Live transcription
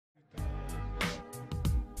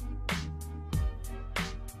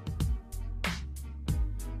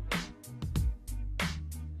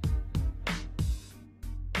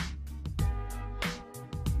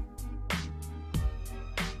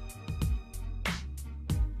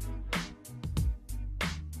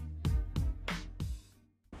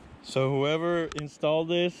So whoever installed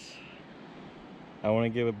this, I want to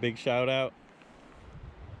give a big shout out.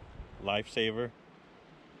 Lifesaver.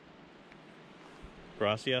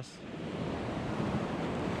 Gracias.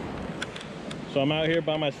 So I'm out here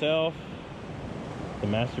by myself. The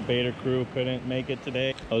masturbator crew couldn't make it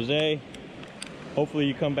today. Jose, hopefully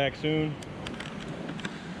you come back soon.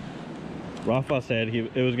 Rafa said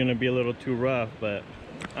it was gonna be a little too rough, but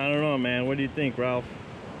I don't know, man. What do you think, Ralph?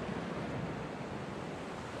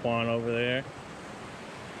 Juan over there.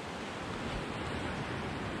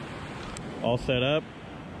 All set up.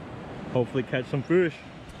 Hopefully catch some fish.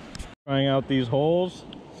 Trying out these holes,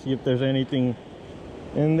 see if there's anything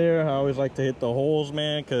in there. I always like to hit the holes,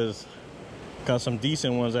 man, because got some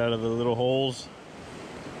decent ones out of the little holes.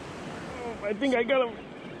 Oh, I think I got them.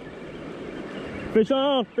 Fish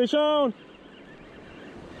on! Fish on!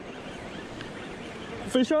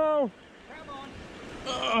 Fish on!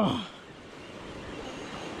 Ugh.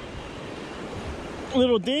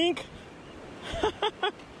 Little dink.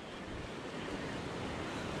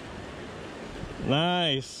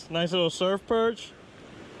 Nice little surf perch.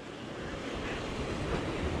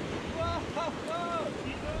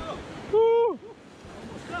 Woo.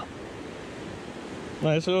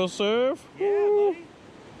 Nice little surf. Yeah, woo. buddy.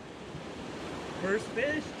 First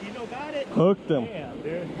fish, Chino got it. Hooked him. Yeah,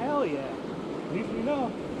 dude. Hell yeah. At least we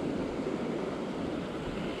know.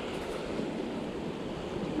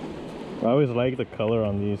 I always like the color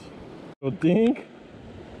on these. Little dink.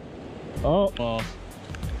 Oh.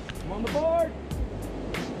 I'm on the board.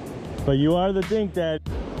 But you are the dink, Dad.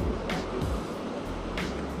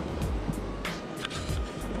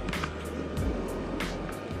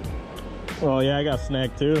 Oh yeah, I got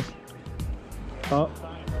snagged too.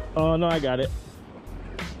 Oh no, I got it.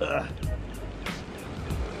 Ugh.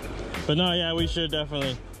 But no, yeah, we should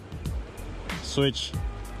definitely switch.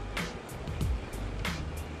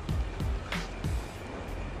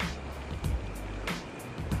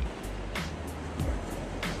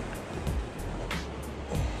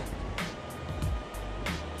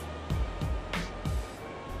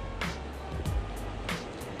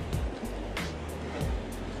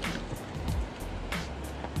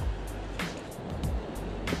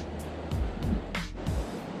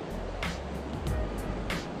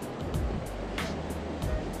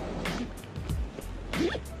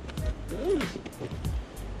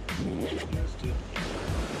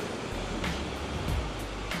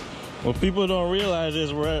 What people don't realize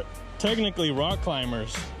is we're technically rock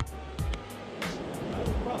climbers.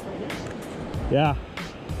 Yeah.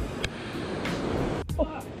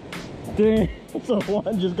 Dang, so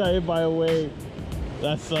one just got hit by a wave.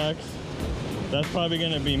 That sucks. That's probably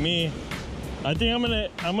gonna be me. I think I'm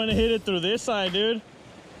gonna hit it through this side, dude.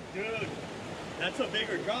 Dude, that's a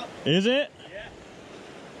bigger drop. Is it?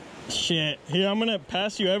 Yeah. Shit. Here, I'm gonna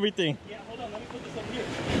pass you everything. Yeah, hold on, let me put this up here.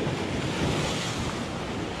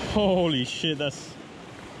 Holy shit, that's...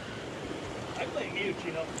 I blame you,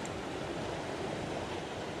 Chino.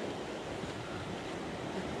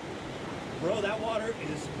 Bro, that water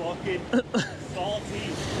is fucking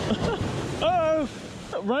salty. Oh,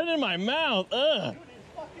 right in my mouth. Ugh. Dude, it's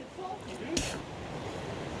fucking salty, dude.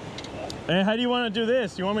 Hey, how do you want to do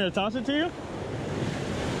this? You want me to toss it to you?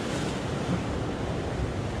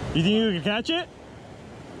 You think you can catch it?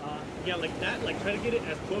 Yeah, like that, like try to get it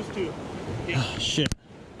as close to... Oh, shit.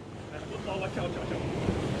 Oh, watch out, watch out, watch out.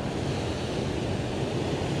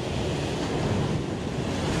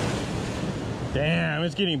 Damn,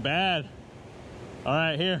 it's getting bad. All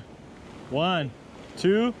right, here. 1,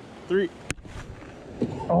 2, 3.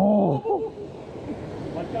 Oh.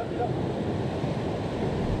 Watch out, get up.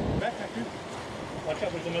 Back, dude. Watch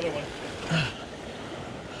out, there's another one.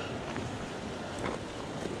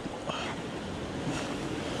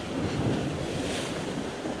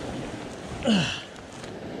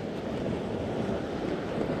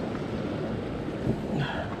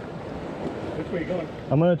 Which way are you going?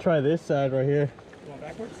 I'm gonna try this side right here. Going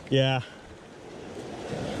backwards? Yeah.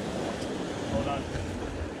 Hold on.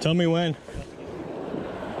 Tell me when.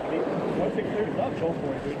 I mean, once it clears up, go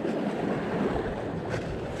for it,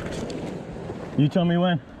 dude. You tell me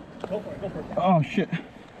when. Go for it, go for it. Oh shit. You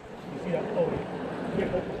see that? Oh, yeah,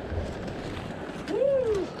 go for it.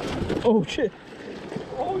 Woo! Oh shit.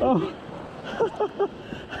 Oh,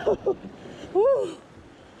 Woo.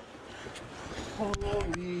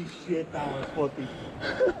 holy shit, that was fucking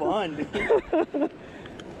fun, dude.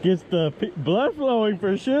 Gets the blood flowing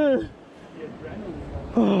for sure.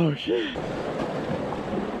 Oh shit.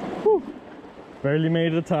 Whew. Barely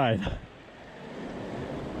made the tide.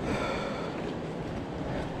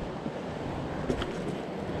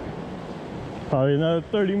 Probably another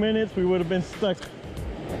 30 minutes we would have been stuck.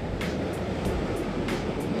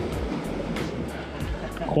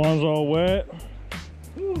 Juan's all wet.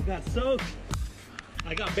 Ooh, got soaked.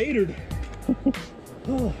 I got baitered.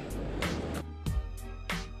 Oh.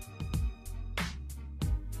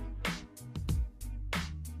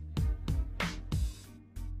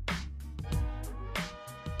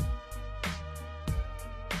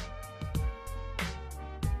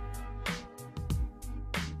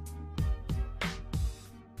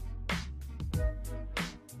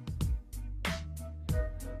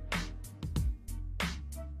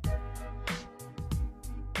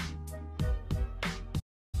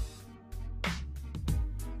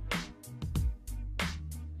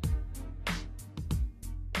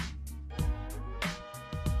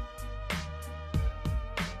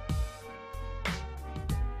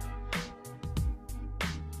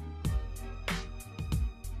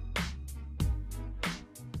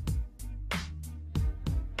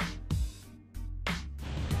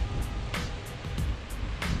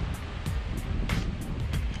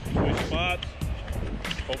 Switch spots.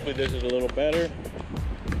 Hopefully this is a little better.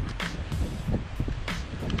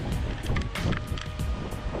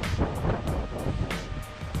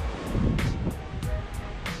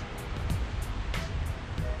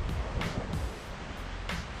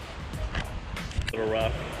 A little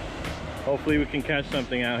rough. Hopefully we can catch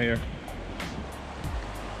something out here.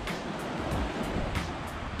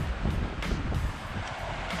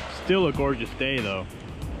 Still a gorgeous day though.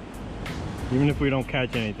 Even if we don't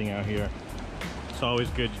catch anything out here, it's always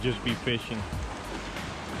good to just be fishing.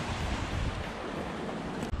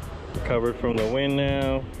 Covered from the wind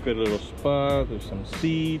now. Good little spot. There's some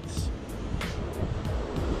seeds.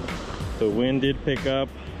 The wind did pick up.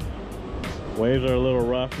 Waves are a little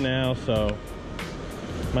rough now, so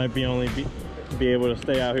might be only be able to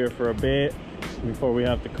stay out here for a bit before we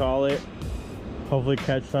have to call it. Hopefully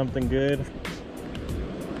catch something good.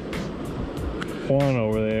 Juan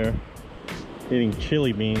over there eating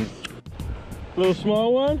chili beans. Little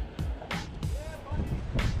small one.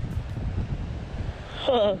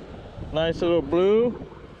 Nice little blue.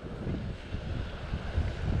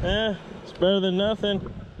 Yeah, it's better than nothing.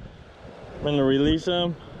 I'm gonna release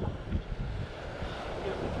them.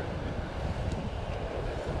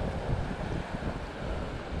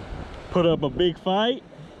 Put up a big fight.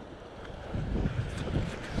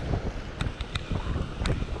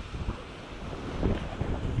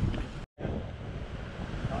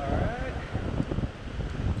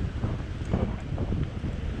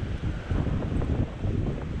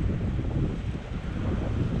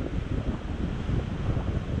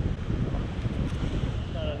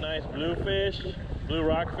 Bluefish, blue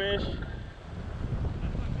rockfish.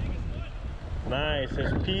 Nice,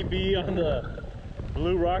 there's PB on the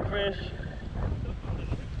blue rockfish.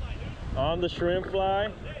 On the shrimp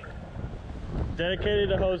fly. Dedicated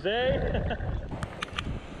to Jose.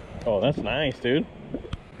 Oh, that's nice, dude.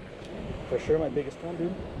 For sure my biggest one,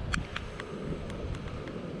 dude.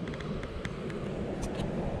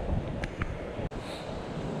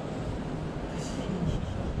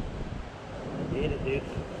 I hate it, dude.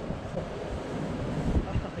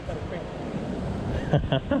 I got a crank.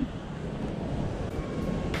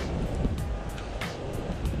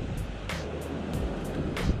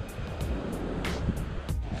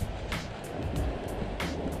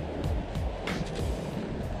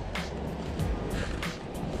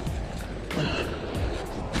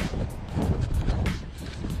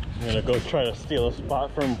 I'm gonna go try to steal a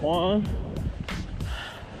spot from Juan.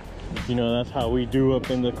 You know, that's how we do up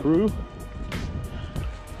in the crew.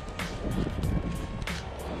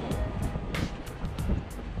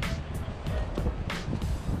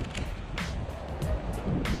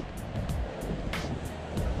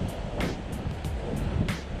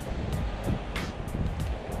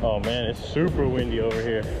 Oh man, it's super windy over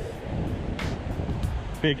here.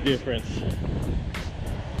 Big difference.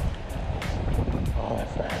 Oh,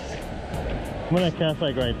 that's nice. I'm gonna cast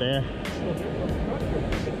like right there.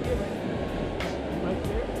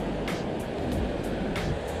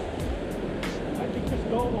 I think just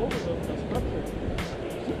go over the structure.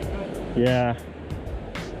 Yeah.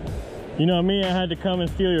 You know me, I had to come and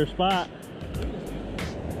steal your spot.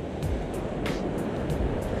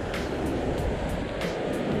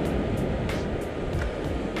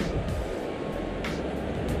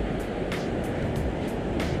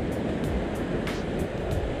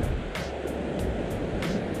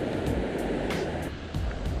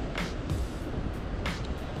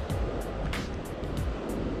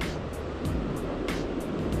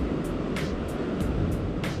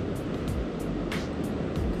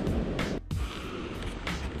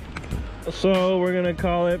 So we're gonna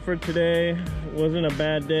call it for today. Wasn't a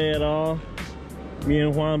bad day at all. Me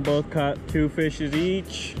and Juan both caught 2 fishes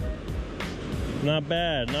each. Not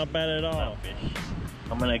bad at all.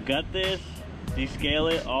 I'm gonna gut this,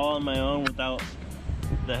 descale it all on my own without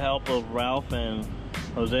the help of Ralph and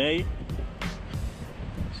Jose.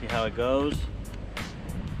 See how it goes.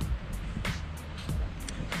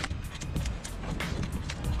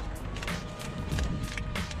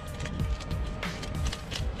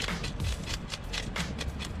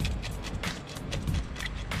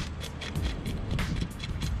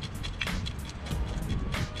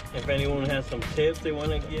 If anyone has some tips they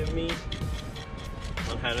want to give me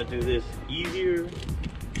on how to do this easier,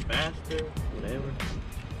 faster, whatever,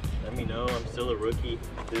 let me know. I'm still a rookie.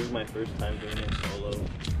 This is my first time doing it solo.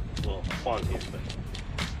 Well, Juan's here, but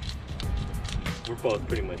we're both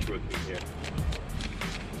pretty much rookies here.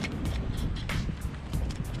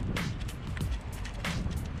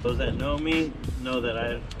 Those that know me know that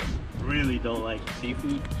I really don't like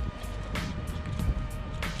seafood.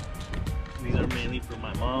 These are mainly for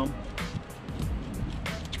my mom.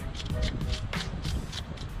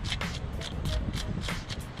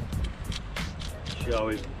 She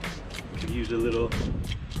always could use a little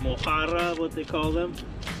mojarra, what they call them.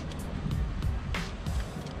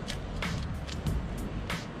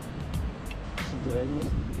 Did I miss?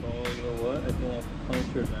 Oh, you know what? I think I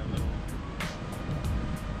punctured that little.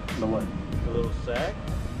 The what? The little sack?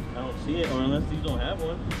 I don't see it, or unless these don't have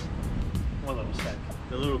one. What little sack?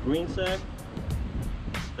 The little green sack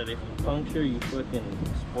that if you puncture, you fucking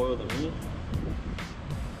spoil the meat.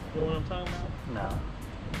 You know what I'm talking about? No.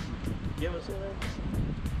 You ever seen that?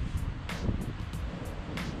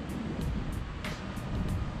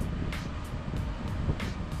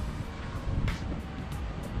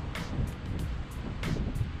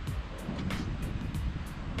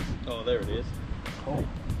 Oh, there it is. Oh.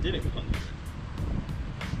 Did it puncture?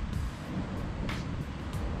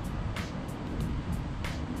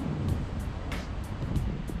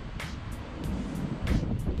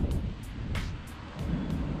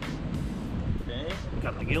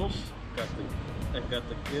 Got the gills? I got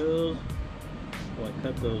the gills. Oh, I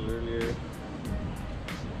cut those earlier.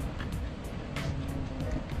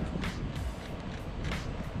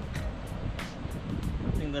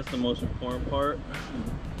 I think that's the most important part.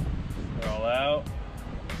 They're all out.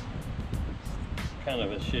 Kind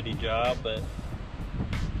of a shitty job, but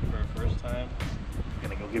for a first time.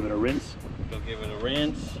 Gonna go give it a rinse. Go give it a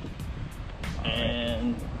rinse.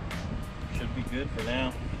 And should be good for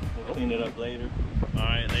now. We'll clean it up later. All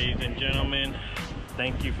right, ladies and gentlemen,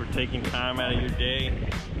 thank you for taking time out of your day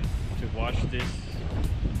to watch this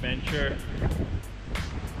adventure.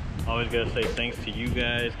 Always gotta say thanks to you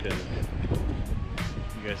guys, because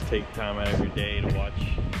you guys take time out of your day to watch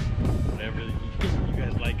whatever you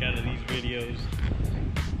guys like out of these videos.